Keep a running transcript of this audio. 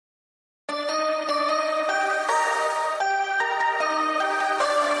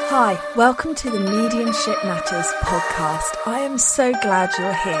Hi, welcome to the Mediumship Matters podcast. I am so glad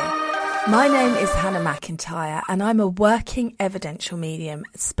you're here. My name is Hannah McIntyre and I'm a working evidential medium,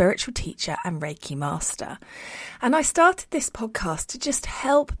 spiritual teacher and Reiki master. And I started this podcast to just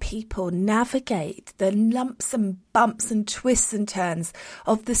help people navigate the lumps and bumps and twists and turns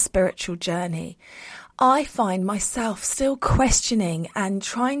of the spiritual journey. I find myself still questioning and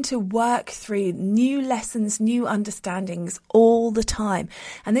trying to work through new lessons, new understandings all the time.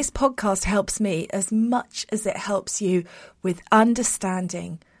 And this podcast helps me as much as it helps you with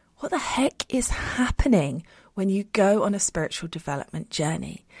understanding what the heck is happening when you go on a spiritual development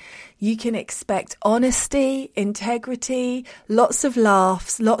journey. You can expect honesty, integrity, lots of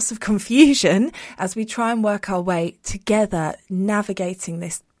laughs, lots of confusion as we try and work our way together navigating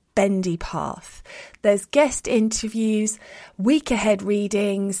this bendy path. There's guest interviews, week ahead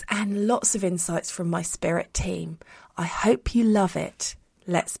readings, and lots of insights from my spirit team. I hope you love it.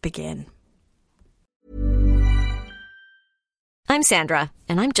 Let's begin. I'm Sandra,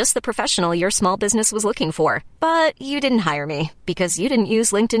 and I'm just the professional your small business was looking for. But you didn't hire me because you didn't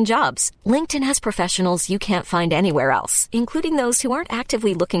use LinkedIn Jobs. LinkedIn has professionals you can't find anywhere else, including those who aren't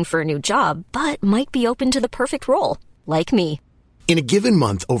actively looking for a new job, but might be open to the perfect role, like me. In a given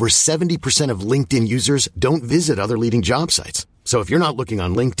month, over 70% of LinkedIn users don't visit other leading job sites. So if you're not looking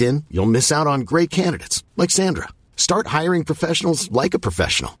on LinkedIn, you'll miss out on great candidates like Sandra. Start hiring professionals like a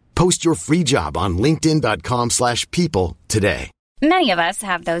professional. Post your free job on linkedin.com/people today. Many of us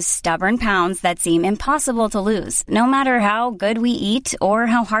have those stubborn pounds that seem impossible to lose, no matter how good we eat or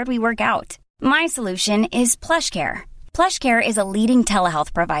how hard we work out. My solution is PlushCare. PlushCare is a leading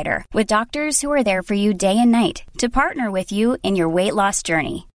telehealth provider with doctors who are there for you day and night to partner with you in your weight loss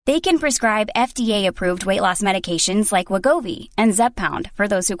journey. They can prescribe FDA-approved weight loss medications like Wegovy and Zepbound for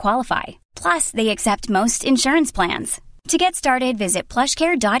those who qualify. Plus, they accept most insurance plans. To get started, visit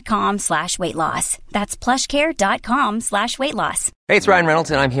plushcare.com/weightloss. That's plushcare.com/weightloss. Hey, it's Ryan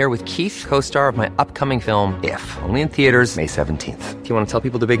Reynolds, and I'm here with Keith, co-star of my upcoming film, If, only in theaters May 17th. Do you want to tell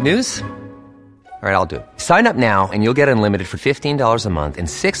people the big news? All right, I'll do it. Sign up now and you'll get unlimited for $15 a month and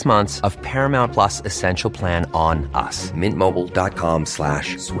 6 months of Paramount Plus Essential Plan on us.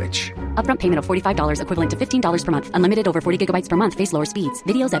 MintMobile.com/switch. Upfront payment of $45 equivalent to $15 per month. Unlimited over 40 gigabytes per month. Face lower speeds.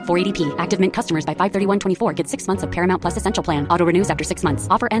 Videos at 480p. Active Mint customers by 531.24 get 6 months of Paramount Plus Essential Plan. Auto renews after 6 months.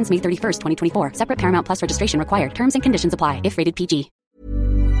 Offer ends May 31st, 2024. Separate Paramount Plus registration required. Terms and conditions apply if rated PG.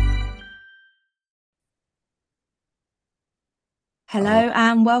 Hello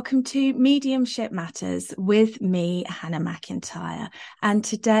and welcome to Mediumship Matters with me, Hannah McIntyre. And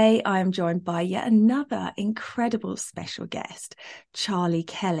today I am joined by yet another incredible special guest, Charlie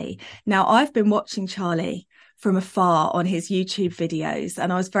Kelly. Now, I've been watching Charlie from afar on his YouTube videos,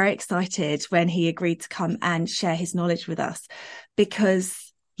 and I was very excited when he agreed to come and share his knowledge with us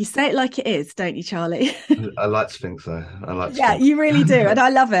because you say it like it is, don't you, Charlie? I like to think so. Yeah, you really do. And I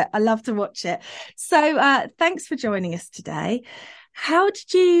love it. I love to watch it. So thanks for joining us today. How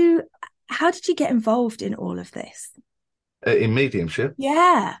did you get involved in all of this? In mediumship?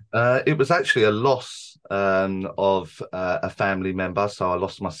 Yeah. It was actually a loss of a family member. So I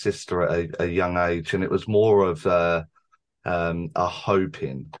lost my sister at a young age, and it was more of a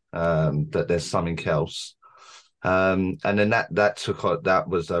hoping that there's something else. And then that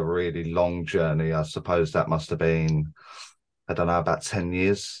was a really long journey. I suppose that must have been, I don't know, about 10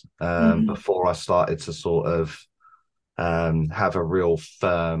 years before I started to sort of have a real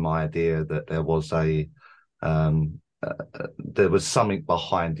firm idea that there was something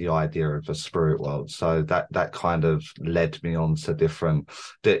behind the idea of a spirit world. So that kind of led me on to different.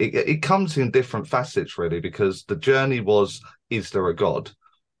 It comes in different facets, really, because the journey was: is there a God?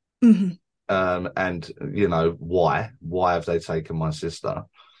 Mm-hmm. And you know, why have they taken my sister?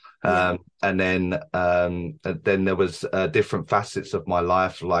 And then there was different facets of my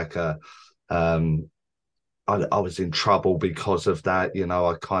life, like I was in trouble because of that. You know,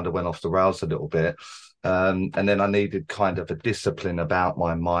 I kind of went off the rails a little bit. And then I needed kind of a discipline about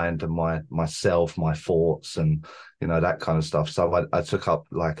my mind and myself, my thoughts, and, you know, that kind of stuff. So I took up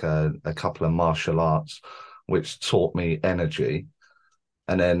like a couple of martial arts, which taught me energy.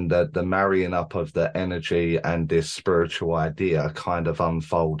 And then the marrying up of the energy and this spiritual idea kind of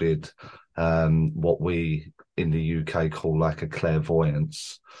unfolded what we in the UK call like a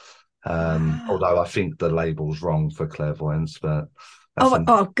clairvoyance. Although I think the label's wrong for clairvoyance, but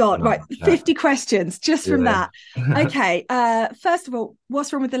oh God, right. 50 questions just from that. Okay. First of all,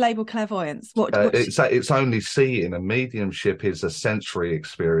 what's wrong with the label clairvoyance? It's only seeing. A mediumship is a sensory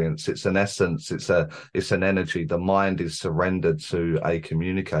experience. It's an essence. It's an energy. The mind is surrendered to a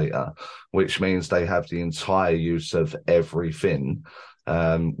communicator, which means they have the entire use of everything.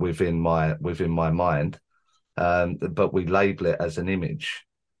 within my mind, but we label it as an image.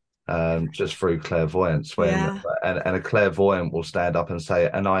 Just through clairvoyance, and a clairvoyant will stand up and say,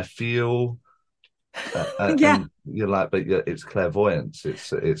 and I feel, and you're like, but it's clairvoyance,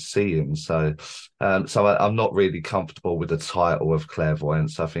 it's seeing. So I'm not really comfortable with the title of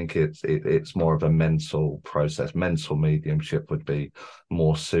clairvoyance. I think it's more of a mental process. Mental mediumship would be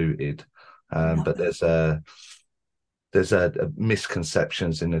more suited, but there's a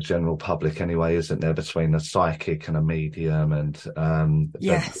misconceptions in the general public anyway, isn't there, between a psychic and a medium, and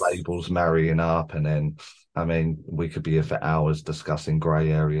the labels marrying up, and then I mean we could be here for hours discussing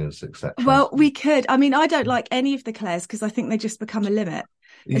grey areas, etc. Well, we could. I mean, I don't like any of the clairs because I think they just become a limit.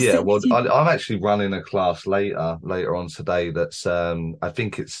 I'm actually running a class later on today that's I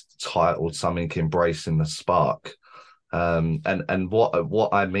think it's titled something Embracing the Spark. And what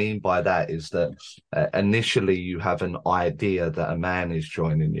I mean by that is that initially you have an idea that a man is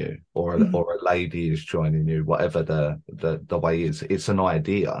joining you, or a lady is joining you, whatever the way is. It's an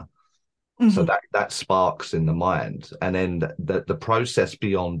idea, so that sparks in the mind, and then the process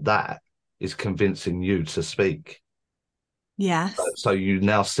beyond that is convincing you to speak. Yes. So you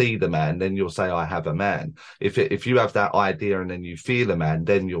now see the man, then you'll say, "I have a man." If you have that idea and then you feel a man,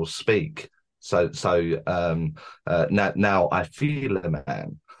 then you'll speak. So now I feel a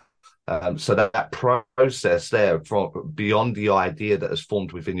man. So that process there, from beyond the idea that has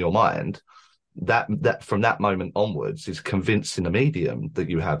formed within your mind, that from that moment onwards is convincing a medium that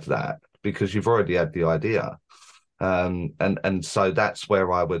you have that, because you've already had the idea. And so that's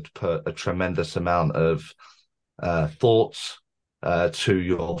where I would put a tremendous amount of thoughts to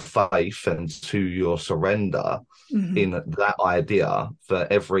your faith and to your surrender in that idea. For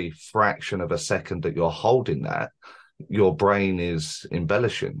every fraction of a second that you're holding that, your brain is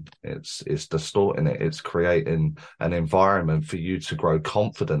embellishing, it's distorting it, it's creating an environment for you to grow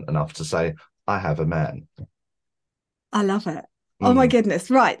confident enough to say, I have a man. I love it. Oh my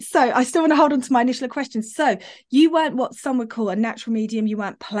goodness. Right. So I still want to hold on to my initial question. So you weren't what some would call a natural medium. You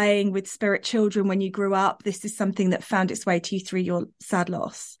weren't playing with spirit children when you grew up. This is something that found its way to you through your sad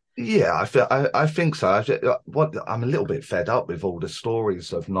loss. Yeah, I think so. I'm a little bit fed up with all the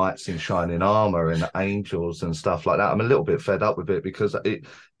stories of knights in shining armor and angels and stuff like that. I'm a little bit fed up with it because it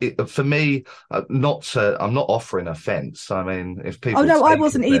for me, I'm not offering offence. I mean, if people, I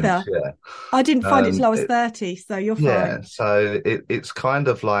wasn't either. Yeah. I didn't find it till I was 30, so you're fine. Yeah, so it's kind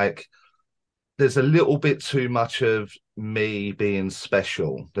of like there's a little bit too much of me being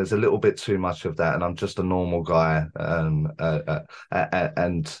special. There's a little bit too much of that, and I'm just a normal guy. And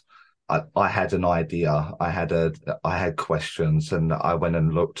I had an idea. I had questions, and I went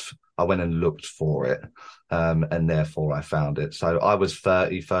and looked for it, and therefore I found it. So I was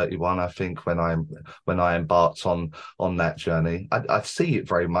 31, I think, when I embarked on that journey. I see it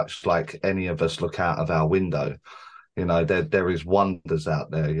very much like any of us look out of our window. You know, there is wonders out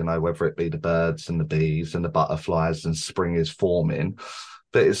there, you know, whether it be the birds and the bees and the butterflies, and spring is forming.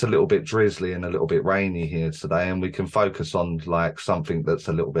 But it's a little bit drizzly and a little bit rainy here today, and we can focus on like something that's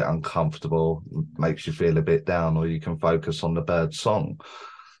a little bit uncomfortable, makes you feel a bit down, or you can focus on the bird song.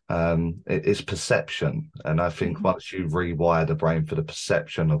 It's perception. And I think once you rewire the brain for the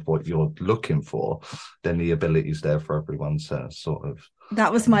perception of what you're looking for, then the ability is there for everyone to sort of.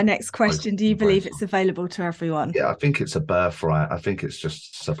 That was my next question. Do you believe it's available to everyone? Yeah, I think it's a birthright. I think it's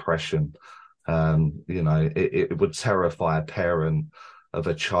just suppression. You know, it would terrify a parent of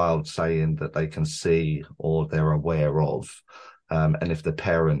a child saying that they can see or they're aware of. And if the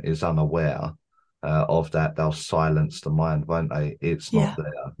parent is unaware of that, they'll silence the mind, won't they? It's not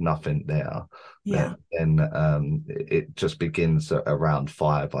there, nothing there. Yeah. Then it just begins around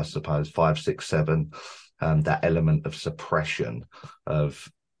 5, I suppose, 5, 6, 7. That element of suppression, of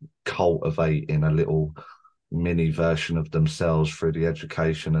cultivating a little mini version of themselves through the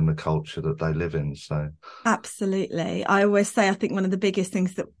education and the culture that they live in. So absolutely. I always say, I think one of the biggest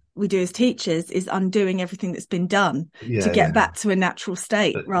things that we do as teachers is undoing everything that's been done to get back to a natural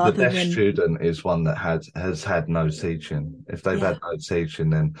state. The best student is one that has had no teaching. If they've had no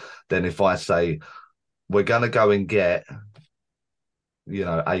teaching, then if I say we're going to go and get, you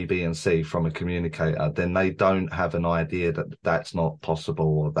know, A, B, and C from a communicator, then they don't have an idea that that's not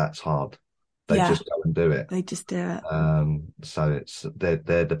possible or that's hard. They just go and do it. They just do it. So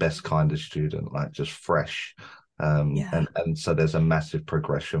they're the best kind of student, like just fresh. And so there's a massive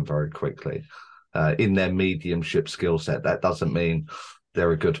progression very quickly in their mediumship skill set. That doesn't mean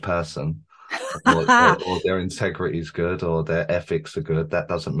they're a good person or their integrity is good or their ethics are good. That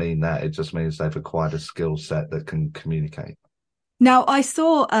doesn't mean that. It just means they've acquired a skill set that can communicate. Now, I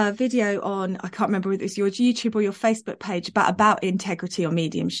saw a video on, I can't remember whether it was your YouTube or your Facebook page about integrity or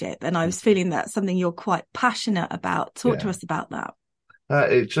mediumship. And I was feeling that's something you're quite passionate about. Talk to us about that.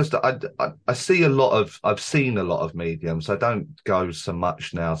 It's just, I see I've seen a lot of mediums. I don't go so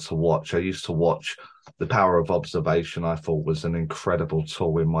much now to watch. I used to watch The Power of Observation. I thought was an incredible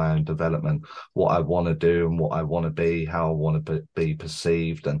tool in my own development, what I want to do and what I want to be, how I want to be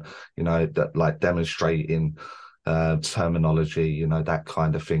perceived, and, you know, that, like, demonstrating terminology, you know, that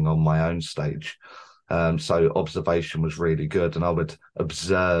kind of thing on my own stage. So observation was really good, and I would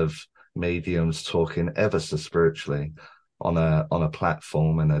observe mediums talking ever so spiritually on a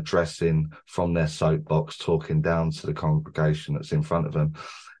platform and addressing from their soapbox, talking down to the congregation that's in front of them,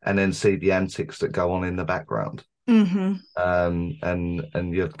 and then see the antics that go on in the background. Mm-hmm.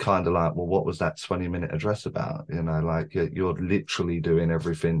 And you're kind of like, well, what was that 20-minute address about? You know, like, you're literally doing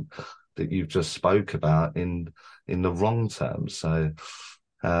everything that you've just spoke about in the wrong terms. So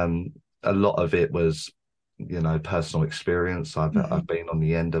a lot of it was, you know, personal experience. I've been on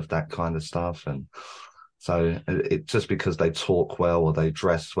the end of that kind of stuff, and so it just because they talk well or they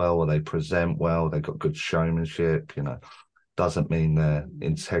dress well or they present well, they've got good showmanship, you know, doesn't mean their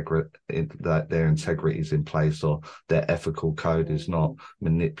integrity is in place or their ethical code is not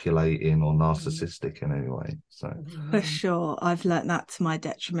manipulating or narcissistic in any way. So for sure, I've learnt that to my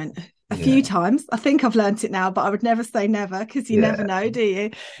detriment a few times. I think I've learnt it now, but I would never say never, because you never know, do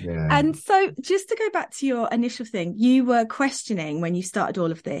you? Yeah. And so just to go back to your initial thing, you were questioning when you started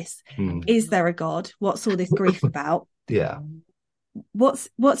all of this, is there a God? What's all this grief about? Yeah.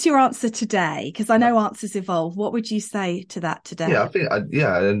 What's your answer today? Because I know answers evolve. What would you say to that today? Yeah, I think,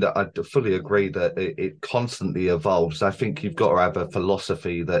 and I fully agree that it constantly evolves. I think you've got to have a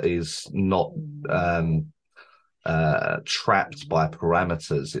philosophy that is not trapped by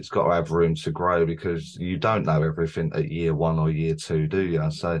parameters. It's got to have room to grow, because you don't know everything at year 1 or year 2, do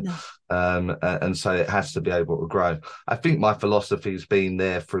you? So no. And so it has to be able to grow. I think my philosophy's been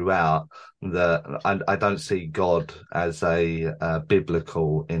there throughout, that I don't see God as a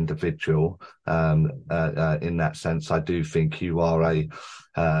biblical individual in that sense. I do think you are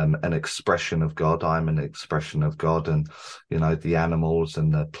an expression of God. I'm an expression of God, and, you know, the animals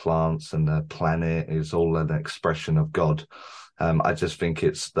and the plants and the planet is all an expression of God. I just think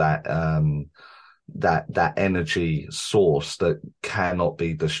it's that that energy source that cannot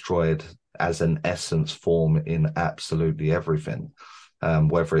be destroyed as an essence form in absolutely everything,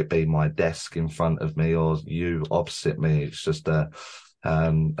 whether it be my desk in front of me or you opposite me. It's just a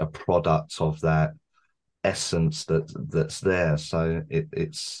product of that essence that's there. So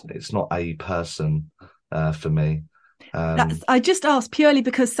it's not a person for me. I just asked purely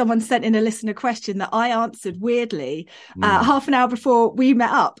because someone sent in a listener question that I answered weirdly half an hour before we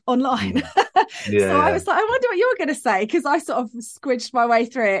met up online. So I was like, I wonder what you're going to say, because I sort of squidged my way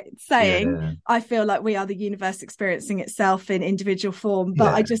through it saying, I feel like we are the universe experiencing itself in individual form,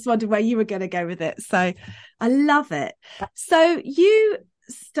 but I just wondered where you were going to go with it. So I love it. So you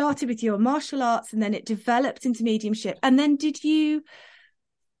started with your martial arts, and then it developed into mediumship. And then did you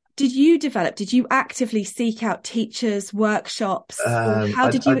actively seek out teachers, workshops? How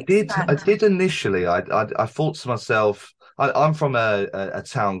did you expand? I did initially. I thought to myself, I'm from a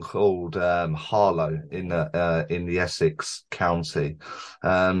town called Harlow in the Essex County.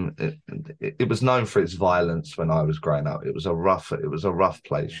 It was known for its violence when I was growing up. It was a rough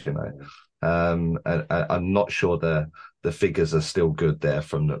place, you know. And I'm not sure the figures are still good there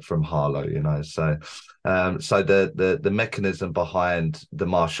from Harlow, you know. So the mechanism behind the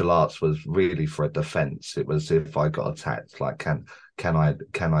martial arts was really for a defense. It was, if I got attacked, like, can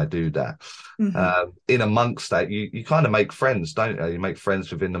I do that? In amongst that, you kind of make friends, don't you? You make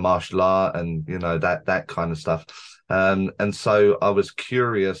friends within the martial art, and, you know, that kind of stuff. And so I was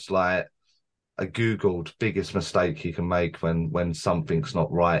curious, like, I Googled biggest mistake you can make when something's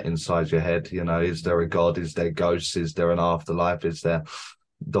not right inside your head. You know, is there a God? Is there ghosts? Is there an afterlife? Is there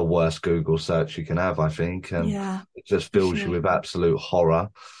the worst Google search you can have, I think? And it just fills you with absolute horror.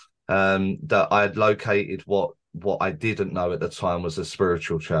 That I had located what I didn't know at the time was a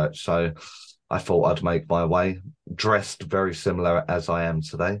spiritual church. So I thought I'd make my way, dressed very similar as I am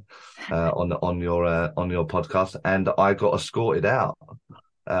today on your podcast, and I got escorted out.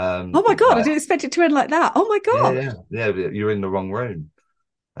 Oh my God, I didn't expect it to end like that. Oh my God. Yeah, you're in the wrong room.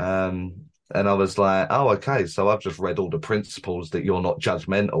 And I was like, oh, okay. So I've just read all the principles that you're not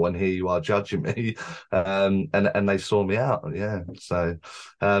judgmental, and here you are judging me. And they saw me out. Yeah. So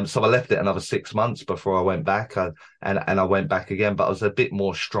I left it another 6 months before I went back. And I went back again, but I was a bit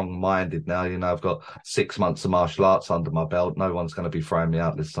more strong-minded now. You know, I've got 6 months of martial arts under my belt. No one's going to be throwing me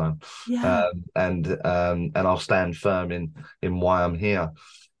out this time. Yeah. And I'll stand firm in why I'm here.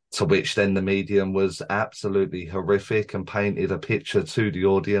 To which then the medium was absolutely horrific and painted a picture to the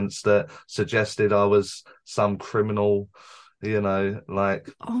audience that suggested I was some criminal, you know, like,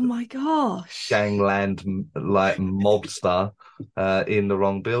 oh my gosh, gangland, like mobster in the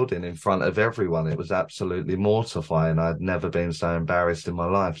wrong building in front of everyone. It was absolutely mortifying. I'd never been so embarrassed in my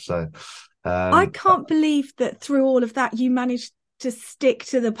life. So I can't believe that through all of that you managed to stick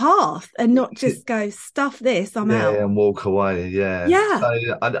to the path and not just go, stuff this, I'm out, and walk away. Yeah.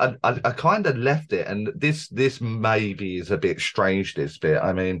 So I kind of left it, and this maybe is a bit strange, this bit.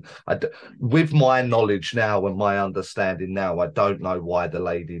 I mean, with my knowledge now and my understanding now, I don't know why the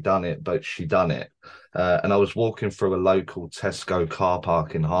lady done it, but she done it. And I was walking through a local Tesco car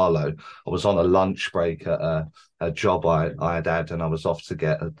park in Harlow. I was on a lunch break at a job I had, and I was off to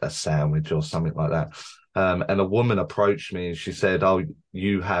get a sandwich or something like that. And a woman approached me and she said, oh,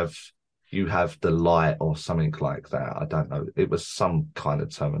 you have the light, or something like that. I don't know. It was some kind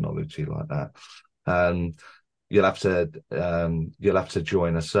of terminology like that. You'll have to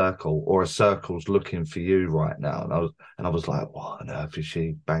join a circle, or a circle's looking for you right now. And I was like, what on earth is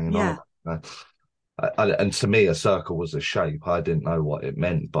she banging on? And to me, a circle was a shape. I didn't know what it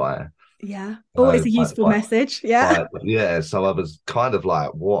meant by. Yeah. Always a useful message. Yeah. Yeah. So I was kind of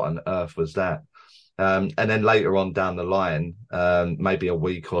like, what on earth was that? And then later on down the line, maybe a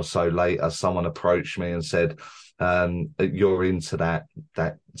week or so later, someone approached me and said, you're into that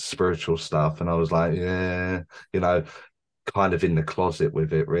spiritual stuff. And I was like, yeah, you know, kind of in the closet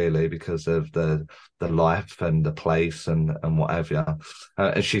with it, really, because of the life and the place and what have you.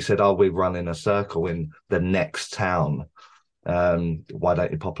 And she said, oh, we're running a circle in the next town. Why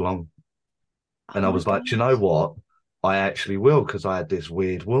don't you pop along? And I was like, do you know what? I actually will, because I had this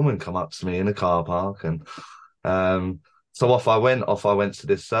weird woman come up to me in a car park, and so off I went to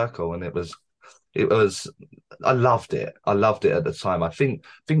this circle, and it was I loved it at the time. I think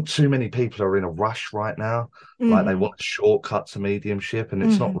too many people are in a rush right now, like they want a shortcut to mediumship, and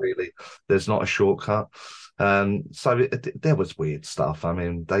it's not really. There's not a shortcut. So there was weird stuff. I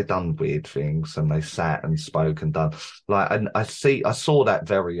mean, they done weird things, and they sat and spoke and done like, and I saw that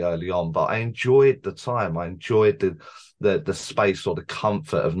very early on, but I enjoyed the time. I enjoyed the space, or the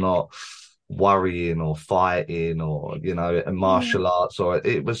comfort of not worrying or fighting, or, you know, and martial arts, or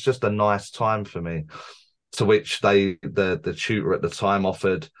it was just a nice time for me. To which the tutor at the time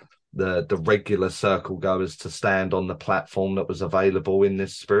offered the regular circle goers to stand on the platform that was available in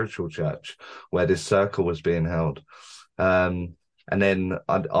this spiritual church where this circle was being held. And then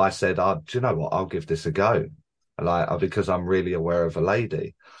I said, do you know what? I'll give this a go, because I'm really aware of a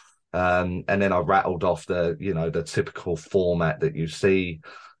lady. And then I rattled off the typical format that you see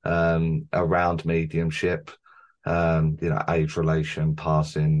around mediumship, age relation,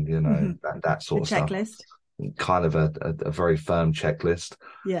 passing, that sort of stuff. Checklist. Kind of a very firm checklist.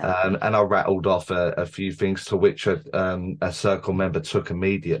 Yeah. And I rattled off a few things, to which a circle member took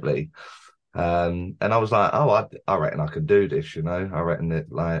immediately. And I was like, oh, I reckon I could do this, I reckon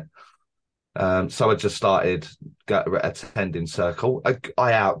it, like, so I just started attending circle.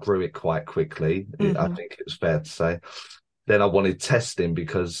 I outgrew it quite quickly. I think it's fair to say. Then I wanted testing,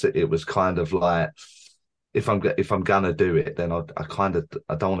 because it was kind of like, if I'm gonna do it, then I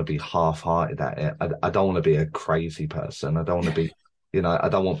don't want to be half-hearted at it. I don't want to be a crazy person. I don't want to be, I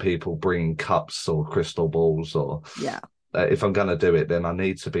don't want people bringing cups or crystal balls, or if I'm gonna do it, then I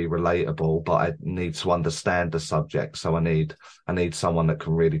need to be relatable, but I need to understand the subject. So I need someone that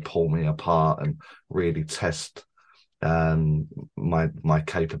can really pull me apart and really test my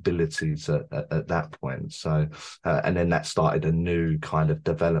capabilities at that point. So and then that started a new kind of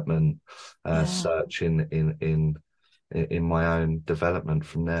development search in my own development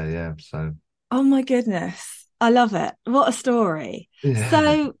from there. So oh my goodness, I love it. What a story.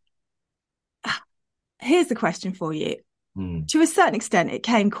 So here's the question for you. To a certain extent, it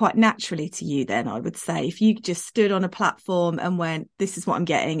came quite naturally to you then, I would say, if you just stood on a platform and went, this is what I'm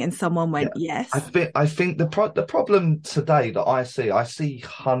getting, and someone went, yes. I think the problem today that I see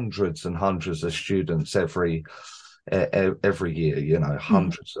hundreds and hundreds of students every year,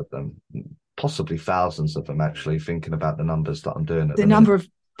 hundreds of them, possibly thousands of them, actually, thinking about the numbers that I'm doing at the number of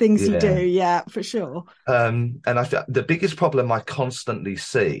things you do, for sure. And I think the biggest problem I constantly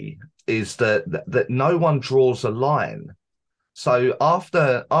see is that no one draws a line. So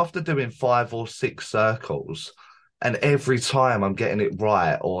after doing 5 or 6 circles, and every time I'm getting it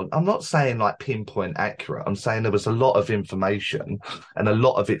right, or I'm not saying like pinpoint accurate, I'm saying there was a lot of information and a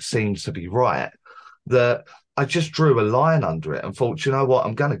lot of it seems to be right, that I just drew a line under it and thought, you know what,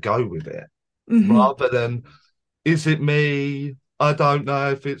 I'm going to go with it Hmm. rather than, is it me? I don't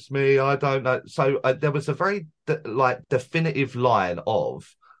know if it's me. I don't know. So there was a very definitive line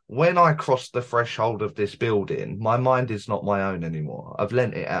of, when I cross the threshold of this building, my mind is not my own anymore. I've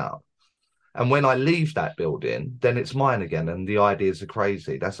lent it out. And when I leave that building, then it's mine again. And the ideas are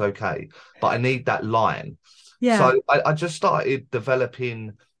crazy. That's okay. But I need that line. Yeah. So I just started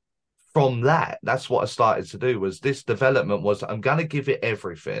developing from that. That's what I started to do. Was this development was, I'm going to give it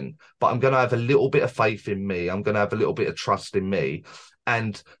everything, but I'm going to have a little bit of faith in me. I'm going to have a little bit of trust in me.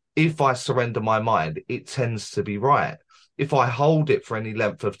 And if I surrender my mind, it tends to be right. If I hold it for any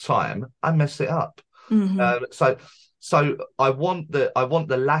length of time, I mess it up. Hmm. So I want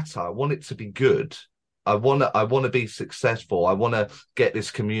the latter. I want it to be good. I want to be successful. I want to get this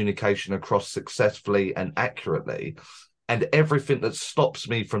communication across successfully and accurately. And everything that stops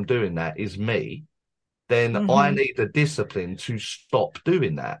me from doing that is me. Then I Hmm. need the discipline to stop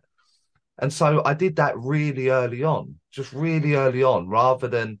doing that. And so I did that really early on, just really early on, rather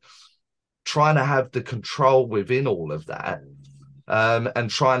than trying to have the control within all of that, and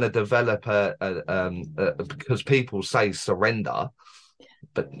trying to develop because people say surrender,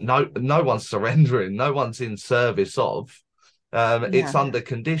 but no one's surrendering, no one's in service of. It's Yeah. under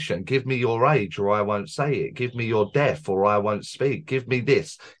condition. Give me your age or I won't say it. Give me your death or I won't speak. Give me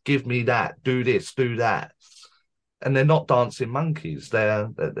this, give me that, do this, do that. And they're not dancing monkeys.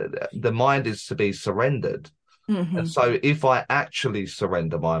 The mind is to be surrendered. And Hmm. so if I actually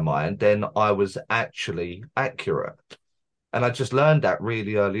surrender my mind, then I was actually accurate. And I just learned that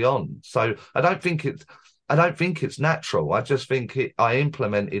really early on. So I don't think it's natural. I just think I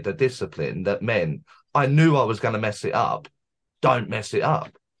implemented a discipline that meant I knew I was going to mess it up. Don't mess it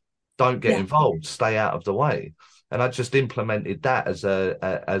up. Don't get Yeah. involved. Stay out of the way. And I just implemented that as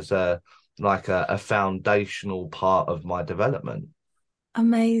a foundational part of my development.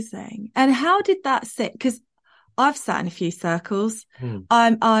 Amazing. And how did that sit? Because I've sat in a few circles. Hmm.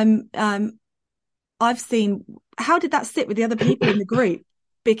 I've seen, how did that sit with the other people in the group?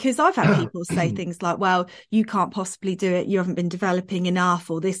 Because I've had people say things like, well, you can't possibly do it. You haven't been developing enough,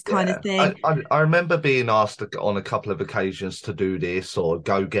 or this kind of Yeah, thing. I remember being asked on a couple of occasions to do this or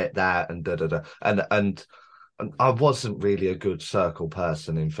go get that and da da da, and I wasn't really a good circle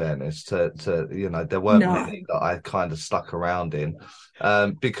person, in fairness. There weren't No. many that I kind of stuck around in,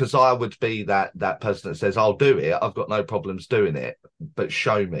 because I would be that person that says, "I'll do it. I've got no problems doing it, but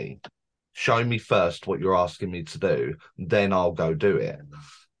show me first what you're asking me to do, then I'll go do it."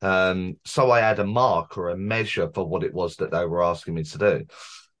 So I had a mark or a measure for what it was that they were asking me to do.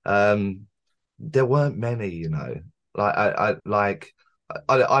 There weren't many,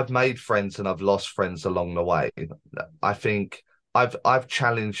 I've made friends and I've lost friends along the way. I think I've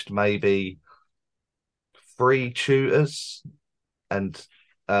challenged maybe 3 tutors and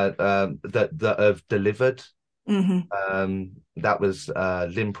that have delivered. Hmm. That was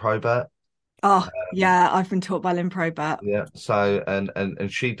Lynn Probert. Oh, yeah. I've been taught by Lynn Probert. Yeah. So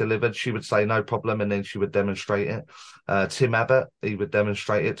and she delivered. She would say no problem, and then she would demonstrate it. Tim Abbott, he would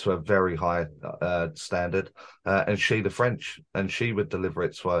demonstrate it to a very high standard, and Sheila French, and she would deliver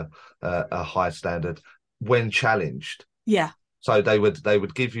it to a high standard when challenged. Yeah. So they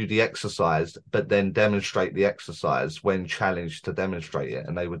would give you the exercise, but then demonstrate the exercise when challenged to demonstrate it,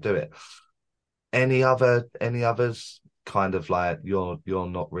 and they would do it. Any others? Kind of like, you're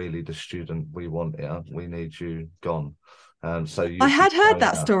not really the student we want here. We need you gone. So I you've been had heard thrown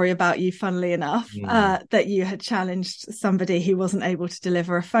that out. story about you, funnily enough, Mm. that you had challenged somebody who wasn't able to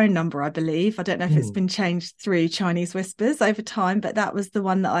deliver a phone number, I believe. I don't know if it's been changed through Chinese whispers over time, but that was the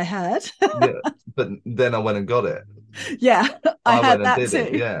one that I heard. Yeah, but then I went and got it. Yeah, I I heard went and that did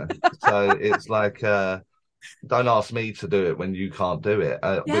it. too. Yeah. So it's like, don't ask me to do it when you can't do it,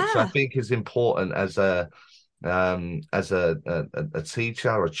 which I Yeah. think is important as a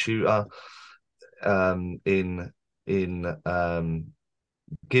teacher or a tutor, in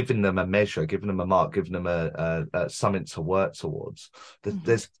giving them a measure, giving them a mark, giving them a something to work towards.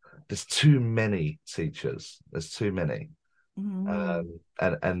 There's too many teachers. There's too many, Mm.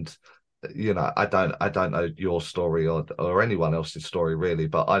 and I don't know your story or anyone else's story really,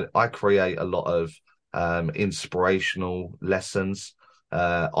 but I create a lot of inspirational lessons.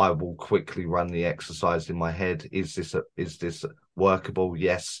 I will quickly run the exercise in my head. Is this workable?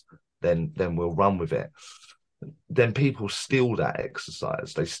 Yes. Then we'll run with it. Then people steal that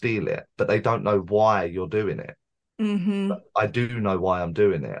exercise. They steal it, but they don't know why you're doing it. But I do know why I'm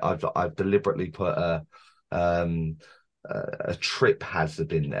doing it. I've deliberately put a trip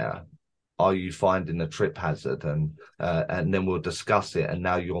hazard in there. Are you finding a trip hazard? And then we'll discuss it. And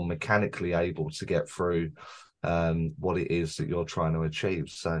now you're mechanically able to get through what it is that you're trying to achieve.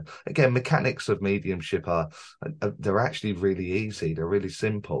 So again, mechanics of mediumship they're actually really easy. They're really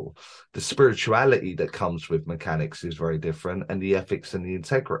simple. The spirituality that comes with mechanics is very different, and the ethics and the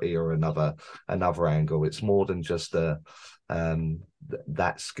integrity are another angle. It's more than just that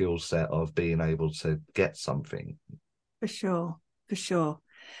skill set of being able to get something. For sure.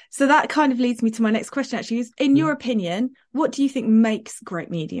 So that kind of leads me to my next question, actually, is, in your opinion, what do you think makes great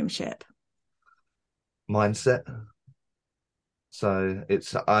mediumship? Mindset. So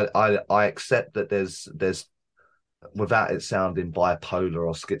it's I accept that there's without it sounding bipolar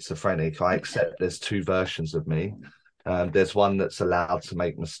or schizophrenic, I accept there's two versions of me. There's one that's allowed to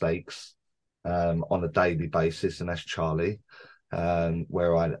make mistakes on a daily basis, and that's Charlie.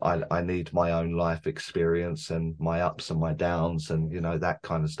 Where I need my own life experience and my ups and my downs and, that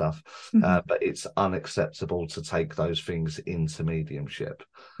kind of stuff. But it's unacceptable to take those things into mediumship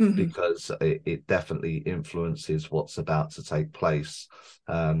because it definitely influences what's about to take place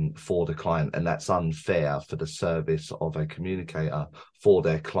for the client. And that's unfair for the service of a communicator for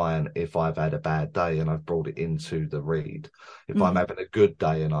their client if I've had a bad day and I've brought it into the read. If I'm having a good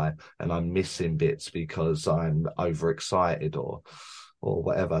day and I'm missing bits because I'm overexcited or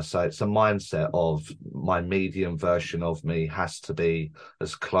whatever. So it's a mindset of my medium version of me has to be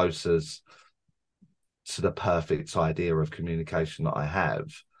as close as to the perfect idea of communication that I have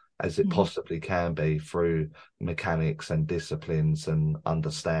as it possibly can be through mechanics and disciplines and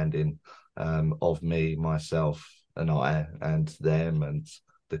understanding of me, myself, and I, and them, and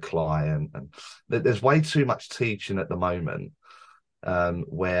the client. And there's way too much teaching at the moment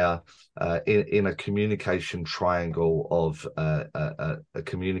where in a communication triangle of a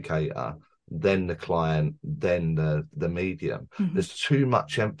communicator, then the client, then the medium. There's too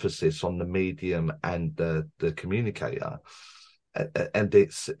much emphasis on the medium and the communicator. And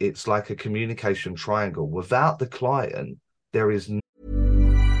it's like a communication triangle. Without the client, there is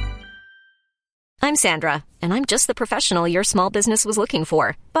I'm Sandra, and I'm just the professional your small business was looking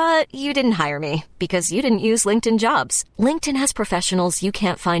for. But you didn't hire me because you didn't use LinkedIn Jobs. LinkedIn has professionals you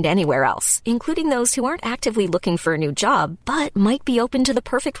can't find anywhere else, including those who aren't actively looking for a new job, but might be open to the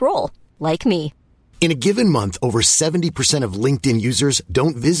perfect role, like me. In a given month, over 70% of LinkedIn users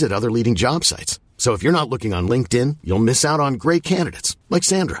don't visit other leading job sites. So if you're not looking on LinkedIn, you'll miss out on great candidates like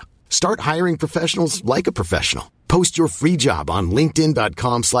Sandra. Start hiring professionals like a professional. Post your free job on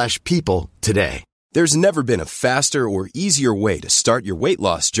linkedin.com/people today. There's never been a faster or easier way to start your weight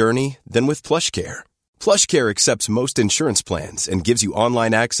loss journey than with PlushCare. PlushCare accepts most insurance plans and gives you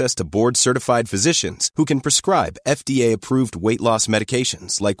online access to board-certified physicians who can prescribe FDA-approved weight loss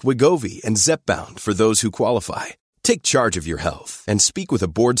medications like Wegovy and Zepbound for those who qualify. Take charge of your health and speak with a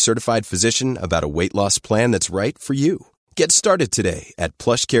board-certified physician about a weight loss plan that's right for you. Get started today at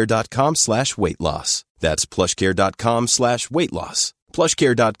plushcare.com/weight-loss. That's plushcare.com/weight-loss.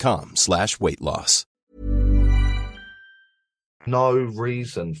 plushcare.com/weight-loss. No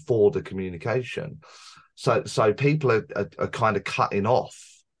reason for the communication. So people are kind of cutting off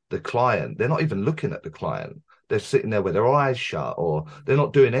the client. They're not even looking at the client. They're sitting there with their eyes shut, or they're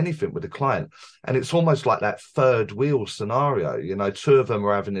not doing anything with the client. And it's almost like that third wheel scenario. Two of them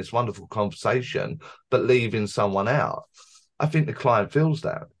are having this wonderful conversation, but leaving someone out. I think the client feels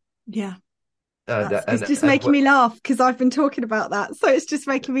that. Yeah. It's just making me laugh because I've been talking about that. So it's just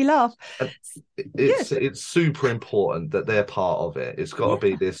making me laugh. It's super important that they're part of it. It's got to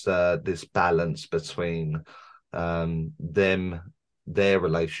be this balance between their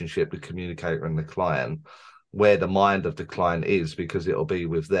relationship, the communicator and the client, where the mind of the client is, because it'll be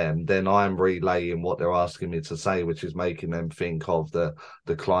with them. Then I'm relaying what they're asking me to say, which is making them think of the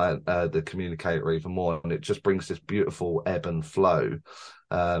client, the communicator even more. And it just brings this beautiful ebb and flow.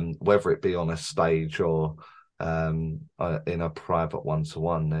 Whether it be on a stage or in a private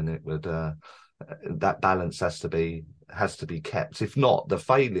one-to-one, then it would that balance has to be kept. If not, the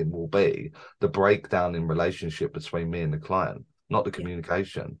failing will be the breakdown in relationship between me and the client, not the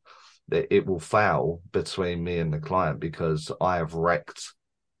communication. It will fail between me and the client because I have wrecked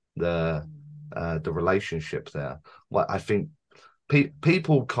the relationship there. Well, I think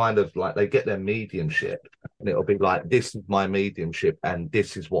people kind of like, they get their mediumship and it'll be like, this is my mediumship and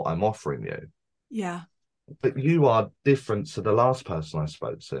this is what I'm offering you. Yeah. But you are different to the last person I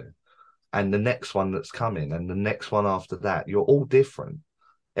spoke to, and the next one that's coming, and the next one after that. You're all different.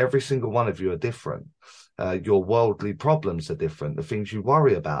 Every single one of you are different. Your worldly problems are different. The things you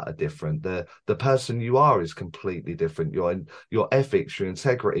worry about are different. The person you are is completely different. Your ethics, your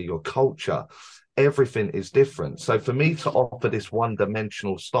integrity, your culture, everything is different. So for me to offer this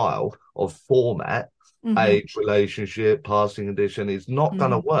one-dimensional style of format, age, relationship, passing condition, is not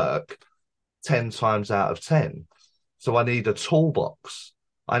going to work 10 times out of 10. So I need a toolbox.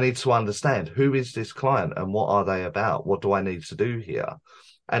 I need to understand, who is this client and what are they about? What do I need to do here?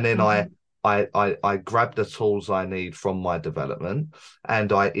 And then I grab the tools I need from my development,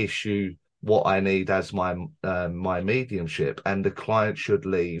 and I issue what I need as my mediumship, and the client should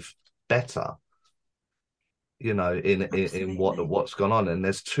leave better, in what's gone on. And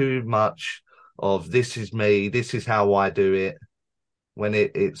there's too much of, this is me, this is how I do it, when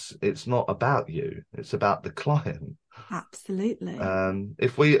it's not about you, it's about the client. Absolutely.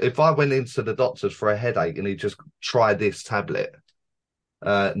 If I went into the doctor's for a headache and he just, try this tablet,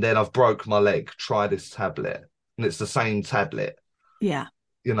 then I've broke my leg, try this tablet, and it's the same tablet. Yeah.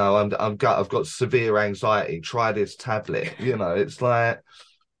 I've got severe anxiety, try this tablet. It's like,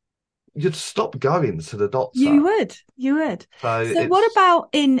 you'd stop going to the doctor. You would. So what about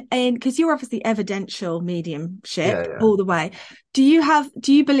in because you're obviously evidential mediumship all the way. Do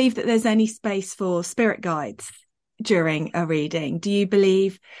you believe that there's any space for spirit guides during a reading? Do you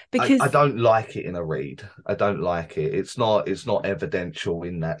believe, because I don't like it in a read. I don't like it. It's not evidential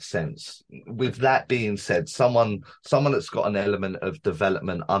in that sense. With that being said, someone that's got an element of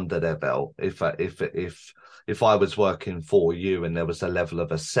development under their belt, if I was working for you and there was a level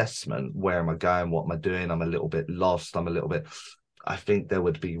of assessment, where am I going? What am I doing? I'm a little bit lost. I think there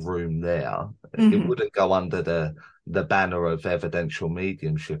would be room there. It wouldn't go under the banner of evidential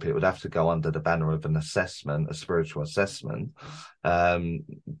mediumship. It would have to go under the banner of an assessment, a spiritual assessment,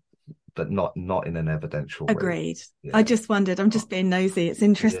 but not in an evidential way. Agreed. Yeah. I just wondered, I'm just being nosy. It's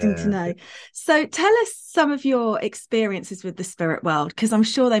interesting to know. So tell us some of your experiences with the spirit world, because I'm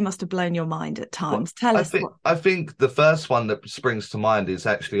sure they must have blown your mind at times. I think the first one that springs to mind is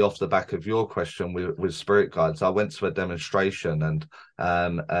actually off the back of your question with spirit guides. I went to a demonstration, and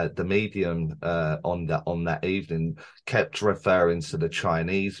the medium on that evening kept referring to the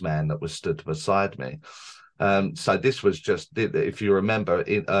Chinese man that was stood beside me. So this was just, if you remember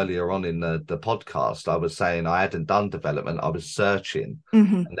earlier on in the podcast, I was saying I hadn't done development, I was searching.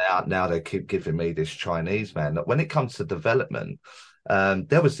 And now they keep giving me this Chinese man. When it comes to development,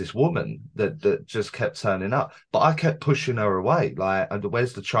 there was this woman that just kept turning up, but I kept pushing her away. Like,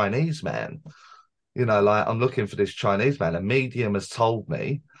 where's the Chinese man? I'm looking for this Chinese man. A medium has told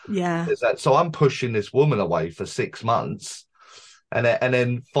me. Yeah. So I'm pushing this woman away for 6 months. And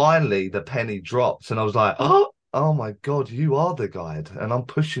then finally the penny drops, and I was like, oh my God, you are the guide, and I'm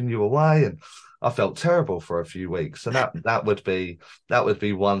pushing you away. And I felt terrible for a few weeks. And that would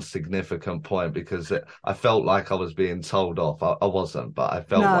be one significant point, because I felt like I was being told off. I wasn't, but I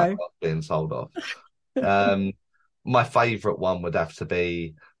felt like I was being told off. My favorite one would have to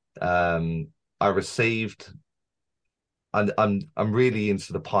be, I'm really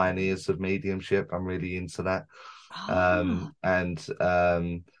into the pioneers of mediumship. I'm really into that.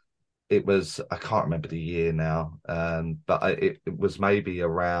 It was, I can't remember the year now, but it was maybe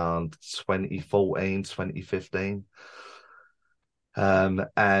around 2014, 2015. I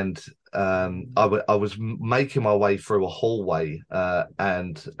was making my way through a hallway,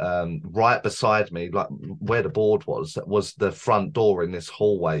 and right beside me, like where the board was the front door in this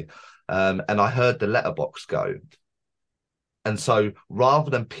hallway, and I heard the letterbox go. And so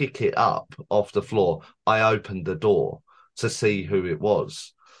rather than pick it up off the floor, I opened the door to see who it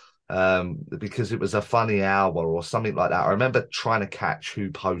was, because it was a funny hour or something like that. I remember trying to catch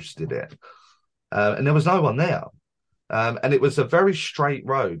who posted it, and there was no one there. And it was a very straight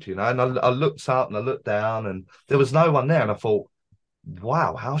road, and I looked up and I looked down, and there was no one there. And I thought,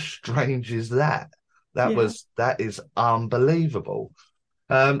 wow, how strange is that? That is unbelievable.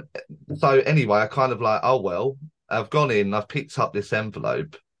 So anyway, I kind of like, oh, well, I've gone in, I've picked up this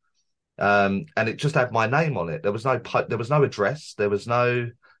envelope, and it just had my name on it. There was no address, there was no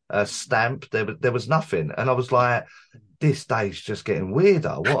stamp, there was nothing. And I was like, this day's just getting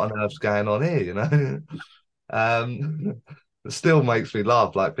weirder. What on earth's going on here, It still makes me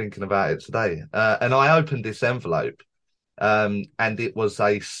laugh, like thinking about it today. And I opened this envelope, and it was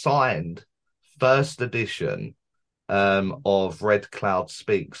a signed first edition of Red Cloud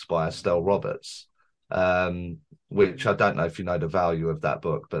Speaks by Estelle Roberts. Which I don't know if you know the value of that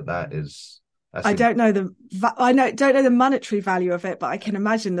book, but I don't know the monetary value of it, but I can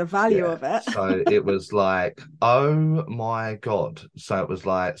imagine the value of it. So it was like, oh my God. So it was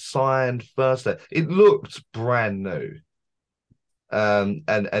like signed first. It looked brand new.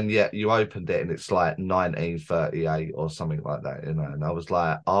 And yet you opened it and it's like 1938 or something like that, you know. And I was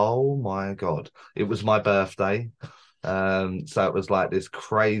like, oh my God, it was my birthday. So it was like this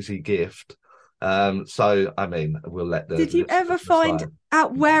crazy gift. So I mean, we'll let the. Did you ever find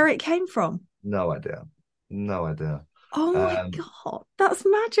out where it came from? No idea. No idea. Oh my God, that's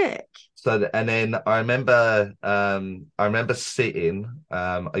magic. So, and then I remember sitting.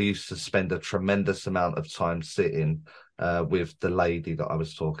 I used to spend a tremendous amount of time sitting with the lady that I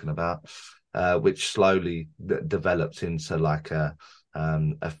was talking about, which slowly developed into like a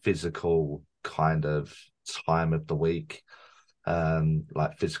physical kind of time of the week,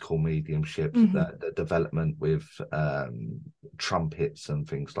 like physical mediumship, the development with trumpets and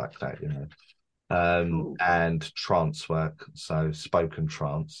things like that, you know. And trance work, so spoken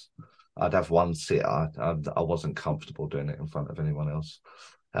trance. I'd have one sitter. I wasn't comfortable doing it in front of anyone else.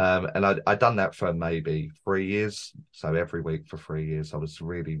 And I'd done that for maybe 3 years. So every week for 3 years, I was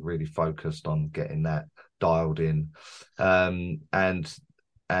really, really focused on getting that dialed in. And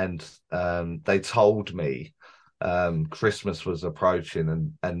they told me Christmas was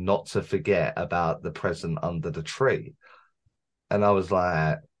approaching and not to forget about the present under the tree. And I was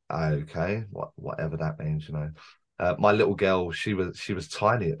like, okay, whatever that means, you know. My little girl, she was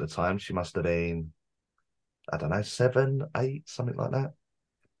tiny at the time. She must have been, I don't know, 7, 8, something like that.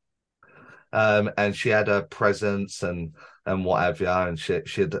 And she had her presents and what have you, and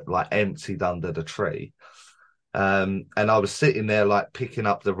she'd like emptied under the tree. And I was sitting there like picking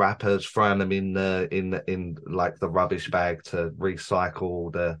up the wrappers, throwing them in like the rubbish bag to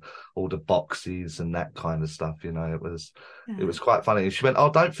recycle all the boxes and that kind of stuff. You know, it was quite funny. And she went, "Oh,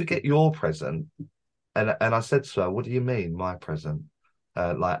 don't forget your present." And I said to her, "What do you mean, my present?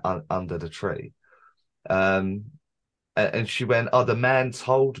 Under the tree?" And she went, "Oh, the man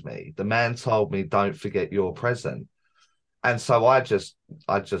told me. The man told me don't forget your present." And so I just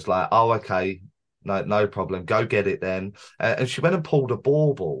like, "Oh, okay. No problem. Go get it then." And she went and pulled a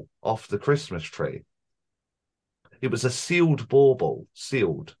bauble off the Christmas tree. It was a sealed bauble,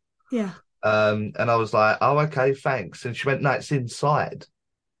 sealed. Yeah. And I was like, "Oh, okay, thanks." And she went, "No, it's inside."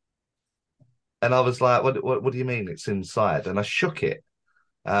 And I was like, what do you mean it's inside? And I shook it.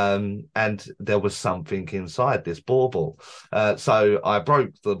 And there was something inside this bauble. So I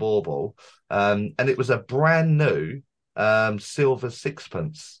broke the bauble. And it was a brand new silver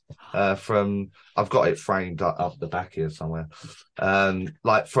sixpence from, I've got it framed up the back here somewhere,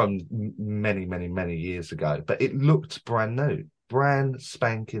 like from many years ago, but it looked brand new, brand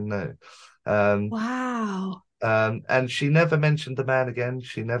spanking new. Wow. And she never mentioned the man again.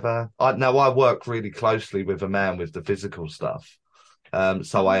 She never. I work really closely with a man with the physical stuff,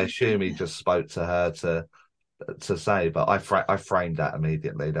 so I assume he just spoke to her to say. But I framed that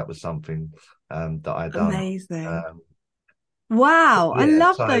immediately. That was something that I'd done. Amazing. Wow, yeah, I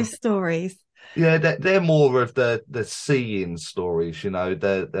love those stories. Yeah, they're more of the seeing stories, you know.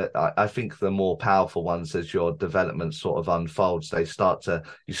 I think the more powerful ones, as your development sort of unfolds, you start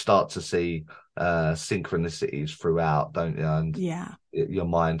to see synchronicities throughout, don't you? And yeah, your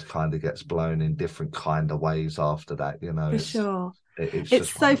mind kind of gets blown in different kind of ways after that, you know. For sure.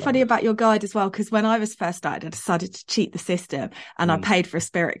 It's so funny about your guide as well, because when I was first started, I decided to cheat the system and I paid for a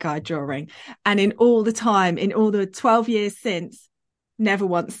spirit guide drawing. And in all the 12 years since, never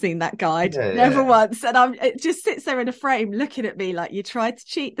once seen that guide, never once. And it just sits there in a frame looking at me like, you tried to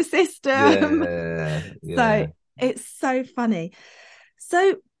cheat the system. So it's so funny.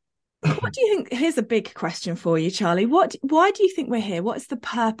 So what do you think? Here's a big question for you, Charlie. Why do you think we're here? What's the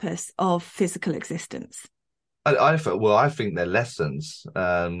purpose of physical existence? I think they're lessons.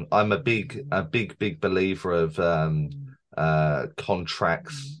 I'm a big believer of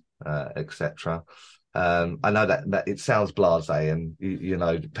contracts, etc. I know that it sounds blasé, and you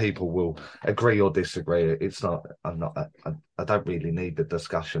know, people will agree or disagree. It's not. I don't really need the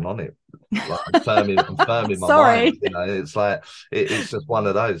discussion on it. Like, I'm firm in my mind. You know, it's like it's just one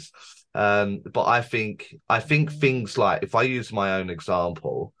of those. But I think things like, if I use my own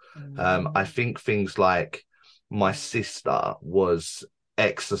example, I think things like my sister was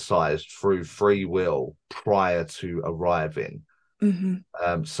exercised through free will prior to arriving.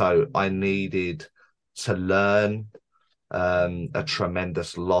 So I needed to learn a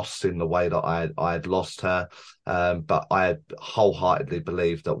tremendous loss in the way that I had lost her. But I wholeheartedly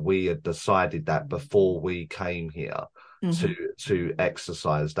believe that we had decided that before we came here to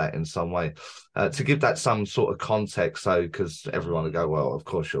exercise that in some way. To give that some sort of context, so because everyone will go, well, of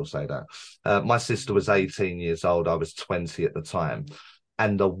course you'll say that. My sister was 18 years old. I was 20 at the time.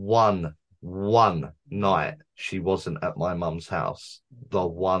 And the one night she wasn't at my mum's house, the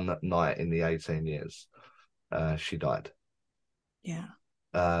one night in the 18 years, she died. Yeah.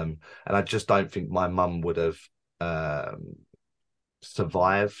 And I just don't think my mum would have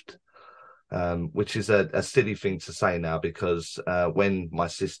survived, which is a silly thing to say now, because when my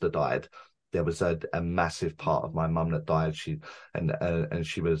sister died, there was a massive part of my mum that died. She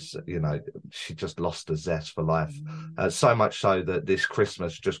was, she just lost the zest for life. So much so that this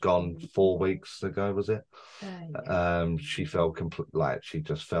Christmas, just gone 4 weeks ago, was it? She fell she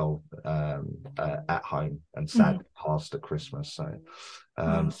just fell at home and sadly passed at Christmas. So,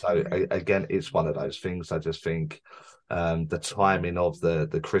 again, it's one of those things. I just think the timing of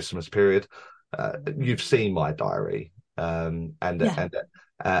the Christmas period. You've seen my diary, and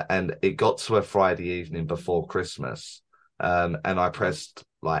it got to a Friday evening before Christmas, and I pressed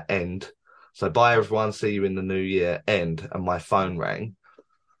end. So bye everyone, see you in the new year, end, and my phone rang.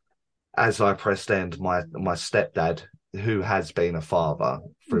 As I pressed end, my stepdad, who has been a father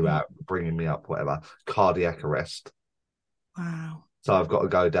throughout bringing me up, whatever, cardiac arrest. Wow. So I've got to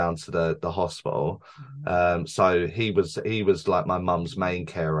go down to the hospital. So he was like my mum's main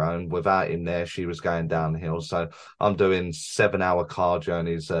carer, and without him there, she was going downhill. So I'm doing 7-hour car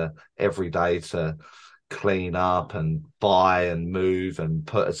journeys every day to clean up and buy and move and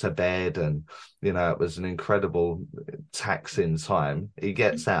put her to bed. And, it was an incredible taxing time. He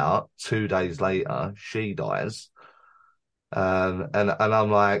gets out 2 days later, she dies. And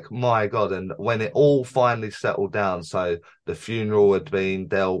I'm like, my God. And when it all finally settled down, so the funeral had been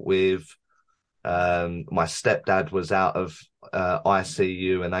dealt with, my stepdad was out of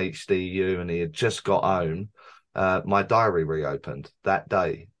ICU and HDU, and he had just got home. My diary reopened that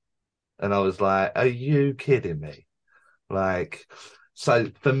day, and I was like, are you kidding me? So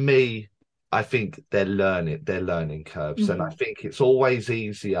for me, I think they're learning curves. And I think it's always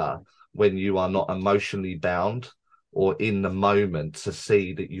easier when you are not emotionally bound or in the moment to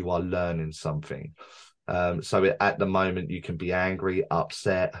see that you are learning something. So at the moment, you can be angry,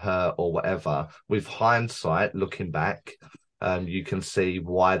 upset, hurt, or whatever. With hindsight, looking back, you can see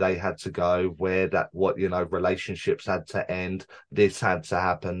why they had to go, relationships had to end, this had to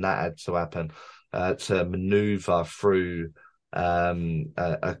happen, that had to happen, to maneuver through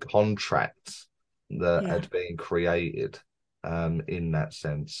a contract that had been created in that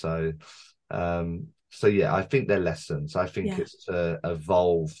sense. So I think they're lessons. I think it's to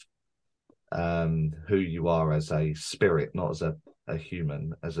evolve who you are as a spirit, not as a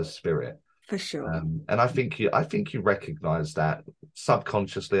human, as a spirit. For sure. And I think you recognize that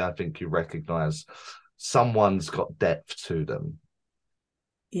subconsciously. I think you recognize someone's got depth to them.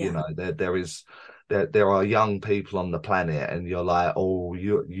 Yeah. There are young people on the planet, and you're like, oh,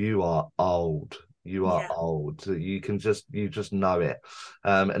 you are old. You are old. You just know it.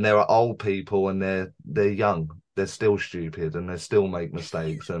 And there are old people, and they're young. They're still stupid, and they still make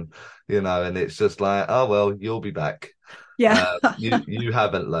mistakes, and and it's just like, oh well, you'll be back. Yeah. You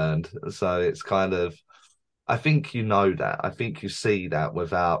haven't learned. So it's kind of, I think that. I think you see that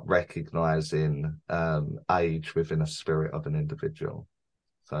without recognizing age within a spirit of an individual.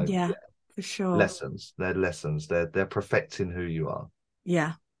 So yeah, for sure. Lessons. They're lessons. They're perfecting who you are.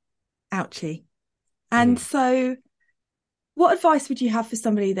 Yeah. Ouchie. And so what advice would you have for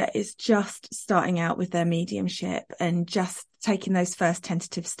somebody that is just starting out with their mediumship and just taking those first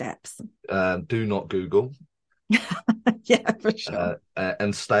tentative steps? Do not Google. Yeah, for sure.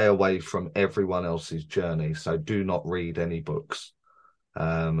 And stay away from everyone else's journey. So do not read any books.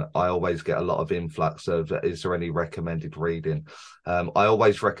 I always get a lot of influx of, is there any recommended reading? I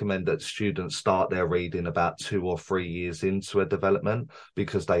always recommend that students start their reading about 2 or 3 years into a development,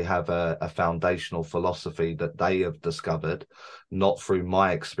 because they have a foundational philosophy that they have discovered, not through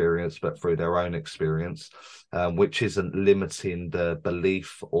my experience, but through their own experience, which isn't limiting the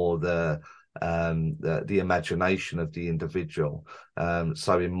belief or the imagination of the individual.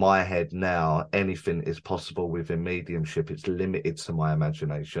 So in my head now, anything is possible within mediumship. It's limited to my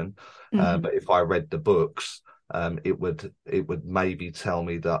imagination. But if I read the books, it would maybe tell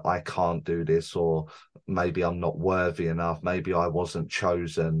me that I can't do this, or maybe I'm not worthy enough, maybe I wasn't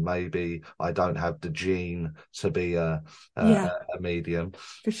chosen, maybe I don't have the gene to be a medium.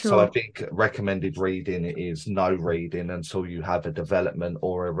 For sure. So I think recommended reading is no reading until you have a development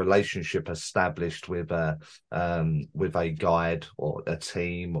or a relationship established with a guide or a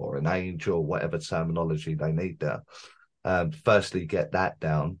team or an angel, whatever terminology they need there. Firstly, get that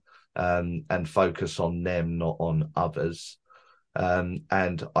down. And focus on them, not on others.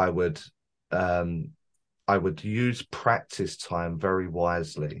 And I would use practice time very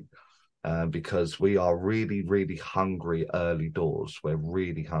wisely, because we are really, really hungry early doors. We're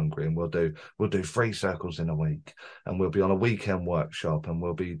really hungry, and we'll do 3 circles in a week, and we'll be on a weekend workshop, and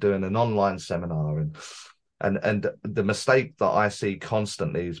we'll be doing an online seminar, And the mistake that I see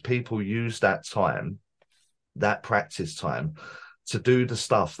constantly is people use that time, that practice time, to do the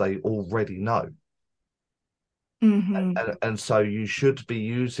stuff they already know. And so you should be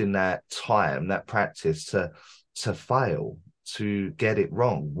using that time, that practice, to fail, to get it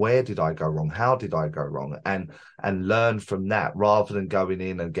wrong. Where did I go wrong? How did I go wrong? And learn from that, rather than going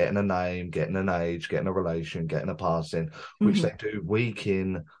in and getting a name, getting an age, getting a relation, getting a passing, which they do week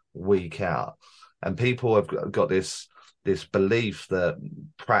in, week out. And people have got this belief that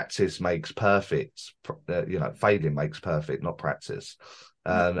practice makes perfect. Failing makes perfect, not practice.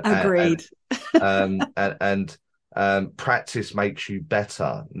 Agreed. And practice makes you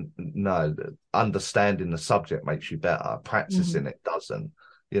better. No, understanding the subject makes you better. Practicing it doesn't.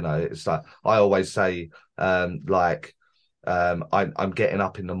 It's like I always say, I'm getting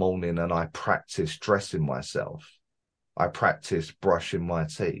up in the morning and I practice dressing myself. I practice brushing my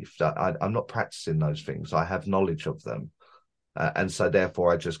teeth. I'm not practicing those things. I have knowledge of them. And so therefore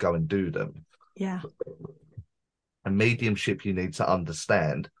I just go and do them. Yeah. And mediumship you need to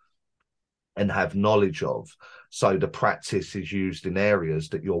understand and have knowledge of. So the practice is used in areas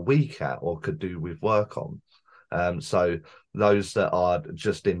that you're weak at or could do with work on. So those that are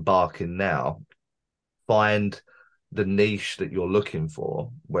just embarking now, find the niche that you're looking for,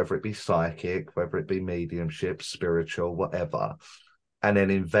 whether it be psychic, whether it be mediumship, spiritual, whatever, and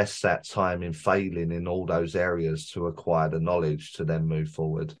then invest that time in failing in all those areas to acquire the knowledge to then move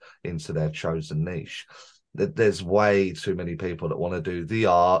forward into their chosen niche. There's way too many people that want to do the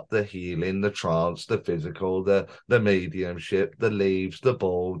art, the healing, the trance, the physical, the mediumship, the leaves, the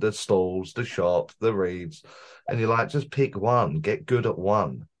ball, the stalls, the shop, the reads. And you're like, just pick one, get good at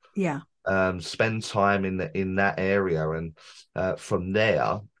one. Yeah. Spend time in that area, and from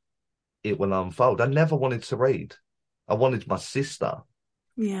there it will unfold. I never wanted to read. I wanted my sister.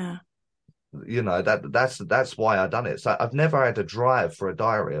 Yeah. That's why I done it. So I've never had a drive for a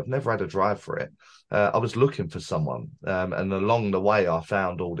diary. I've never had a drive for it. I was looking for someone, and along the way I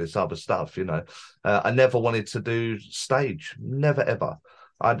found all this other stuff. I never wanted to do stage. Never ever.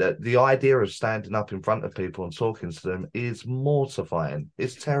 The idea of standing up in front of people and talking to them is mortifying.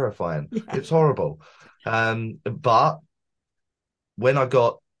 It's terrifying. Yeah. It's horrible. But when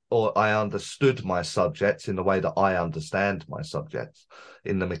I understood my subjects in the way that I understand my subjects,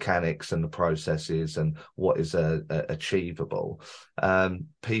 in the mechanics and the processes and what is achievable,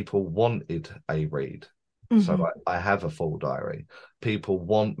 people wanted a read. So I have a full diary. People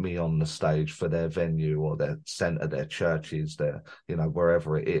want me on the stage for their venue or their centre, their churches, their,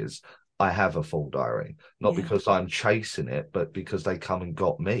 wherever it is. I have a full diary, not because I'm chasing it, but because they come and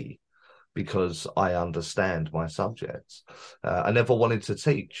got me, because I understand my subjects. I never wanted to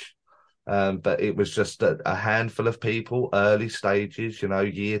teach, but it was just a handful of people, early stages,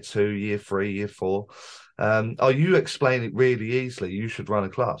 year 2, year 3, year 4. You explain it really easily. You should run a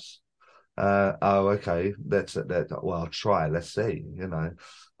class. Okay. Well, I'll try. Let's see.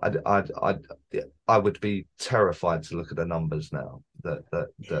 I would be terrified to look at the numbers now that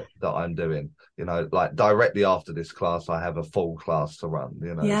I'm doing. Like directly after this class, I have a full class to run.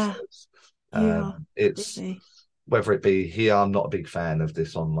 Yeah. So it's whether it be here. I'm not a big fan of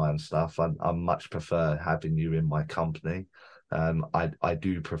this online stuff. I much prefer having you in my company. I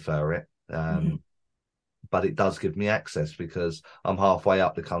do prefer it. But it does give me access because I'm halfway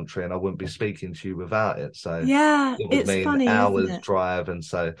up the country and I wouldn't be speaking to you without it. So it would mean funny, hours drive, and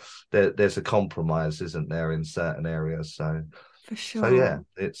so there's a compromise, isn't there, in certain areas? So for sure. So yeah,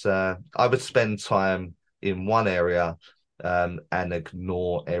 it's I would spend time in one area and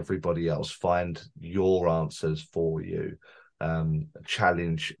ignore everybody else. Find your answers for you.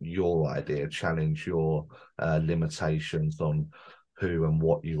 Challenge your idea. Challenge your limitations on who and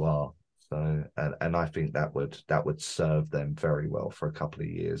what you are. So, and I think that would serve them very well for a couple of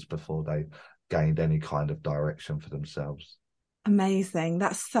years before they gained any kind of direction for themselves. Amazing.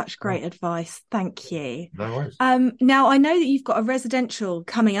 That's such great advice. Thank you. No worries. Now, I know that you've got a residential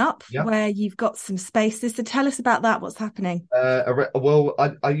coming up where you've got some spaces. So tell us about that. What's happening? Well,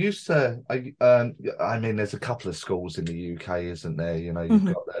 I used to, I mean, there's a couple of schools in the UK, isn't there?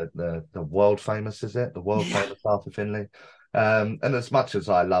 You've got the world famous, is it? The world famous Arthur Findlay. And as much as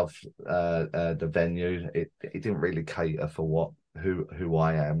I love the venue, it didn't really cater for who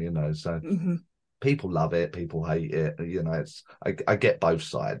I am, so people love it, people hate it, it's I get both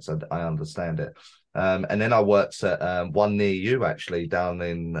sides, I understand it. And then I worked at one near you, actually, down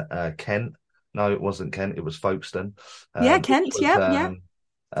in Kent. No, it wasn't Kent, it was Folkestone. Kent,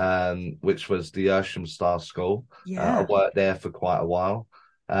 which was the Ersham Star School. I worked there for quite a while.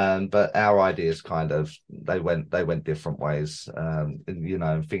 But our ideas they went different ways.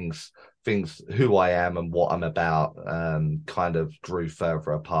 Things who I am and what I'm about kind of drew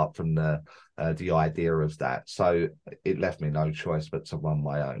further apart from the idea of that. So it left me no choice but to run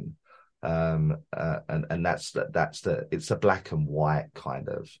my own. And that's it's a black and white kind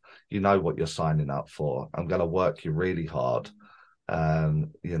of, you know what you're signing up for. I'm going to work you really hard.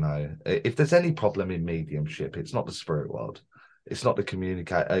 If there's any problem in mediumship, it's not the spirit world. It's not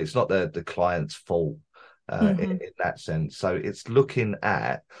it's not the client's fault in that sense. So it's looking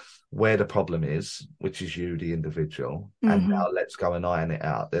at where the problem is, which is you, the individual, and now let's go and iron it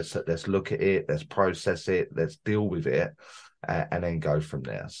out. Let's look at it, let's process it, let's deal with it, and then go from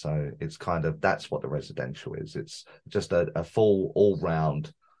there. So it's that's what the residential is. It's just a full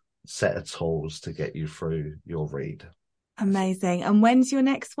all-round set of tools to get you through your read. Amazing. And when's your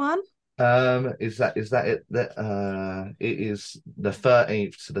next one? Is that it? It is the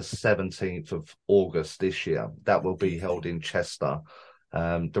 13th to the 17th of August this year. That will be held in Chester.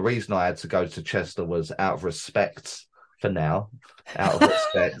 The reason I had to go to Chester was out of respect for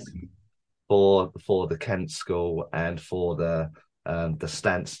the Kent School and for the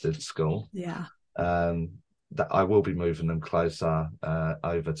Stansted School. Yeah. That I will be moving them closer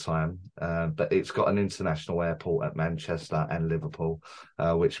over time, but it's got an international airport at Manchester and Liverpool,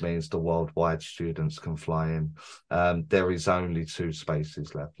 which means the worldwide students can fly in. There is only 2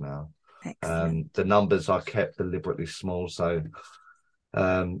 spaces left now. The numbers are kept deliberately small, so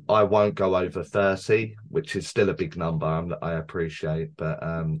I won't go over 30, which is still a big number, I appreciate, but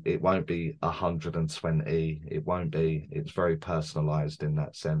it won't be 120. It won't be. It's very personalized in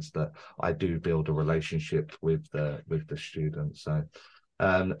that sense that I do build a relationship with the students. So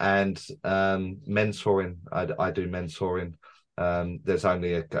and mentoring, I do mentoring. There's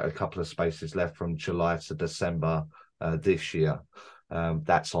only a couple of spaces left from July to December this year.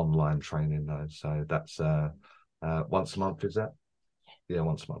 That's online training though, so that's once a month, is that? Yeah,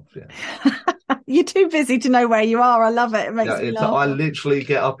 once a month, yeah. You're too busy to know where you are. I love it. It makes me laugh. I literally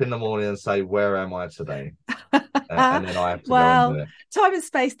get up in the morning and say, where am I today? And then I have to go and do it. Time and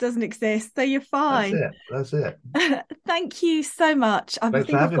space doesn't exist, so you're fine. That's it. Thank you so much. I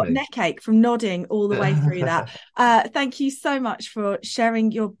think I've got neck ache from nodding all the way through that. Thank you so much for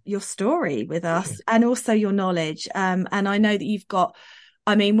sharing your story with us and also your knowledge. And I know that you've got,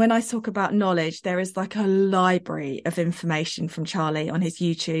 when I talk about knowledge, there is like a library of information from Charlie on his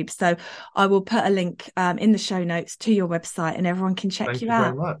YouTube. So I will put a link in the show notes to your website and everyone can check you out.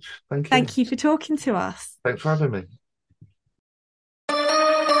 Thank you very much. Thank you. Thank you for talking to us. Thanks for having me.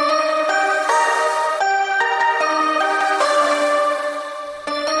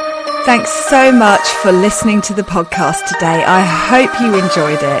 Thanks so much for listening to the podcast today. I hope you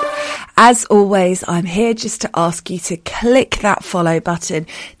enjoyed it. As always, I'm here just to ask you to click that follow button,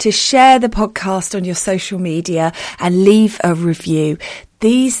 to share the podcast on your social media and leave a review.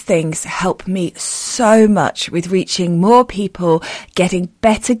 These things help me so much with reaching more people, getting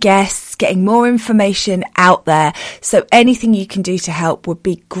better guests, getting more information out there. So anything you can do to help would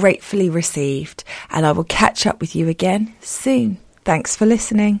be gratefully received. And I will catch up with you again soon. Thanks for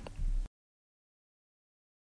listening.